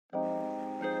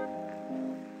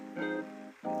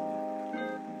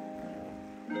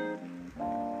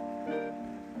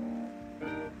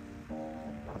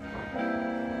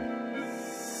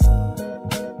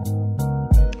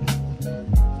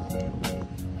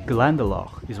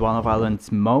Glendalough is one of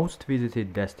Ireland's most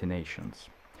visited destinations.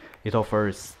 It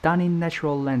offers stunning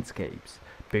natural landscapes,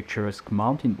 picturesque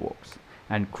mountain walks,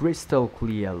 and crystal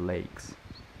clear lakes.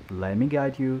 Let me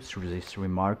guide you through this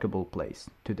remarkable place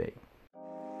today.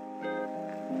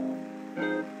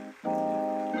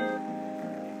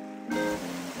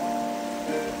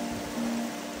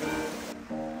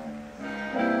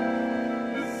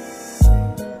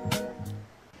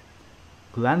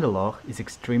 Glendalough is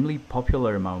extremely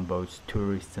popular among both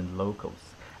tourists and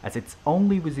locals, as it's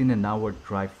only within an hour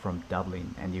drive from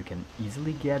Dublin and you can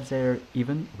easily get there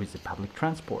even with the public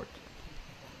transport.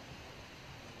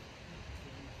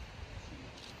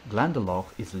 Glendalough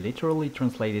is literally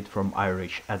translated from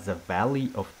Irish as the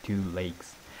Valley of Two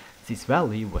Lakes. This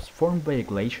valley was formed by a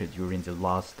glacier during the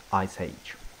last ice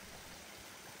age.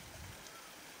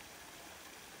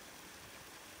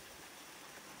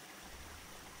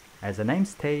 As the name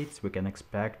states, we can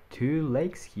expect two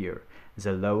lakes here.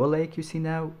 The lower lake you see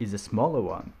now is the smaller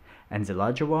one, and the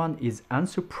larger one is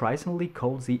unsurprisingly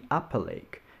called the Upper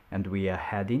Lake, and we are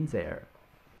heading there.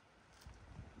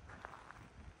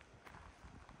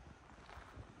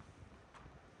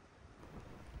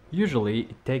 Usually,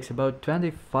 it takes about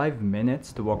 25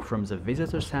 minutes to walk from the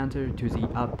visitor center to the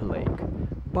Upper Lake,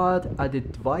 but I'd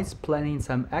advise planning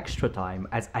some extra time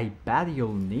as I bet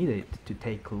you'll need it to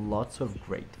take lots of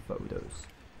great photos.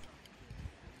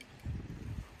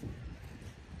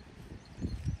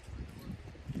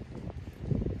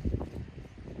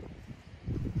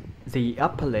 The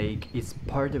Upper Lake is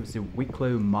part of the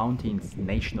Wicklow Mountains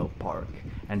National Park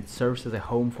and serves as a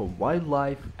home for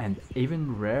wildlife and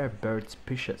even rare bird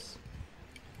species.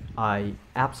 I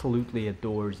absolutely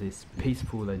adore this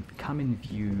peaceful and calming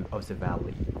view of the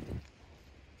valley.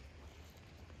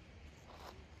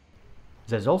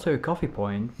 There's also a coffee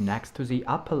point next to the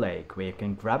Upper Lake where you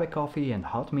can grab a coffee and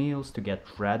hot meals to get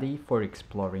ready for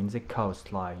exploring the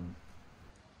coastline.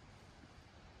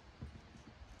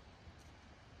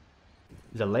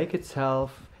 The lake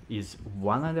itself is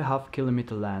 1.5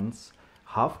 kilometer length,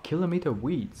 half-kilometer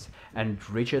width, and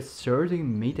reaches 30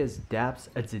 meters depth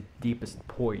at the deepest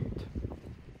point.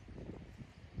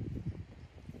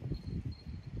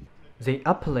 The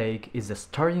Upper Lake is the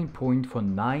starting point for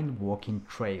 9 walking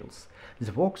trails.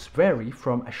 The walks vary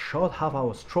from a short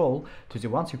half-hour stroll to the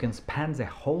ones you can spend the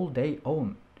whole day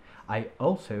on. I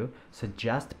also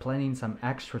suggest planning some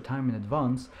extra time in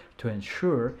advance to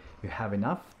ensure you have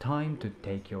enough time to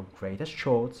take your greatest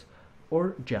shots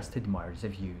or just admire the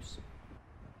views.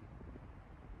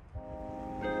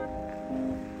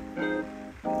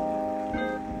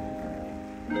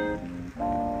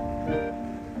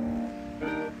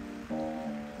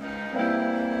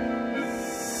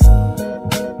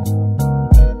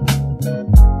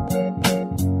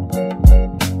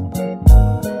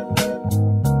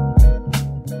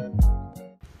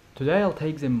 Today I'll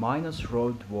take the Miners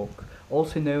Road walk,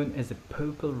 also known as the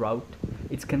Purple Route.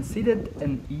 It's considered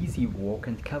an easy walk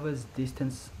and covers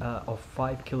distance of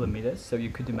 5 kilometers, so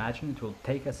you could imagine it will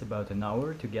take us about an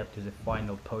hour to get to the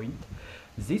final point.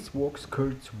 This walk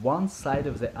skirts one side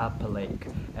of the Upper Lake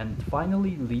and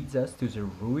finally leads us to the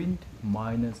ruined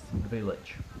miners'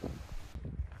 village.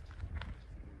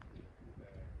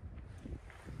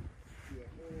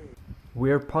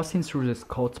 We're passing through the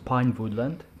Scots pine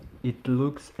woodland. It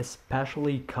looks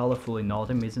especially colorful in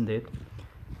autumn, isn't it?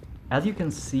 As you can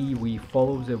see, we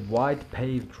follow the wide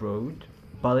paved road,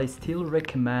 but I still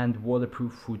recommend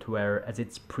waterproof footwear as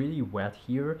it's pretty wet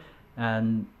here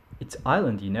and it's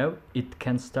Ireland, you know? It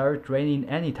can start raining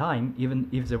anytime, even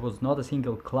if there was not a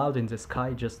single cloud in the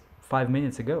sky just 5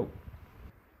 minutes ago.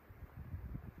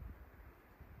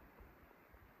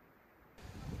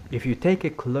 If you take a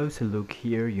closer look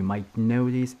here, you might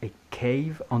notice a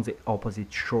cave on the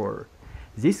opposite shore.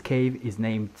 This cave is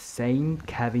named St.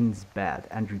 Kevin's Bed,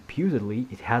 and reputedly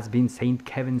it has been St.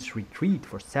 Kevin's retreat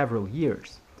for several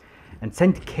years. And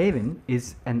St. Kevin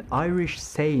is an Irish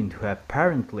saint who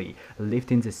apparently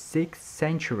lived in the 6th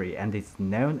century and is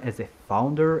known as the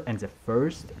founder and the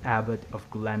first abbot of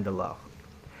Glendalough.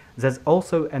 There's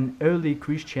also an early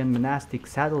Christian monastic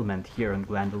settlement here in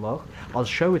Glendalough. I'll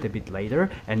show it a bit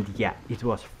later, and yeah, it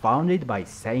was founded by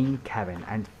Saint Kevin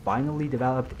and finally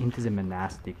developed into the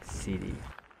monastic city.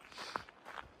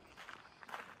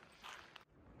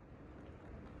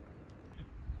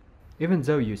 Even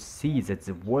though you see that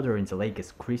the water in the lake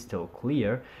is crystal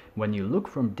clear, when you look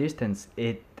from distance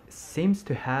it seems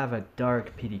to have a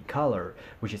dark peaty color,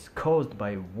 which is caused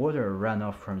by water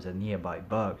runoff from the nearby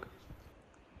bog.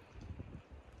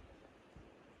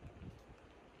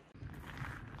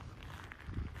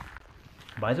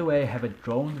 By the way, I have a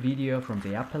drone video from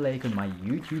the Upper Lake on my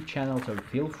YouTube channel, so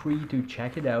feel free to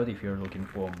check it out if you're looking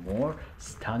for more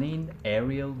stunning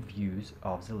aerial views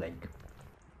of the lake.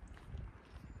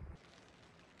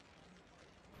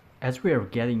 As we are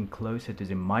getting closer to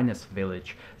the miners'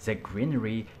 village, the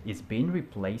greenery is being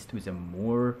replaced with a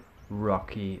more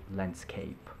rocky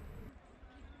landscape.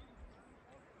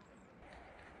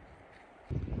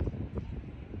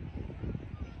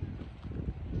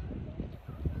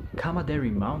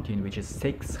 Kamaderi Mountain, which is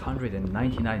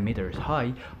 699 meters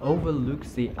high,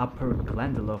 overlooks the upper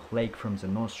Glendalough Lake from the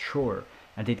north shore,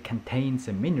 and it contains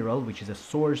a mineral which is a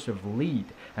source of lead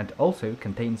and also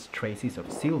contains traces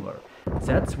of silver.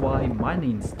 That's why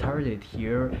mining started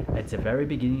here at the very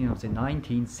beginning of the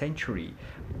 19th century,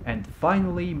 and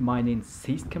finally mining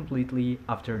ceased completely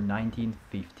after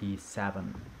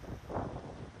 1957.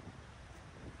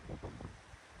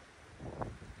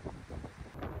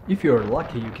 If you're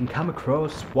lucky, you can come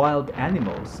across wild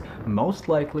animals, most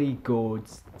likely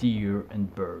goats, deer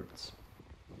and birds.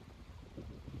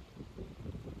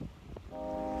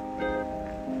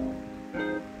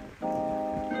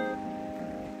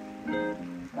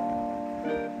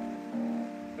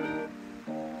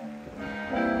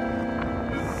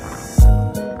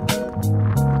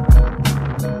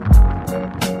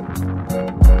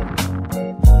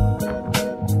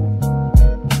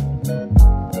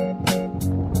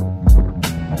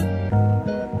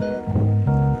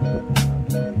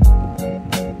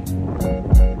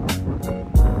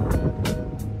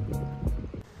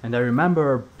 And I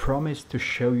remember a promise to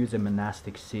show you the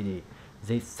monastic city.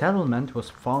 This settlement was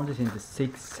founded in the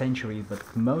 6th century,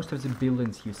 but most of the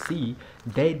buildings you see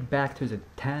date back to the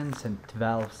 10th and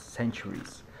 12th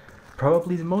centuries.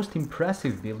 Probably the most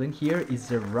impressive building here is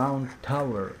the round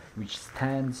tower, which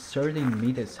stands 13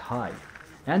 meters high,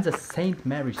 and the St.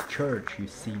 Mary's Church you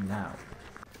see now.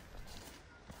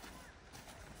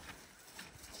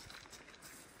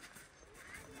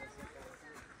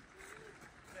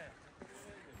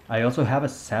 I also have a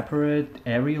separate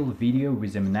aerial video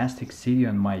with the monastic city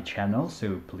on my channel,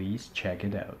 so please check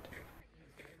it out.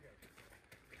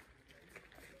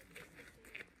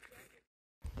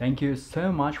 Thank you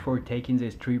so much for taking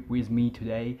this trip with me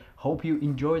today. Hope you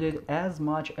enjoyed it as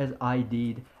much as I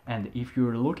did, and if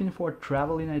you're looking for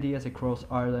traveling ideas across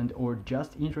Ireland or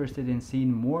just interested in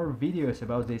seeing more videos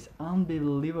about this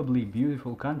unbelievably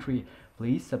beautiful country,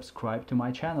 please subscribe to my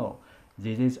channel.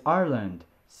 This is Ireland.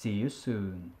 See you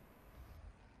soon.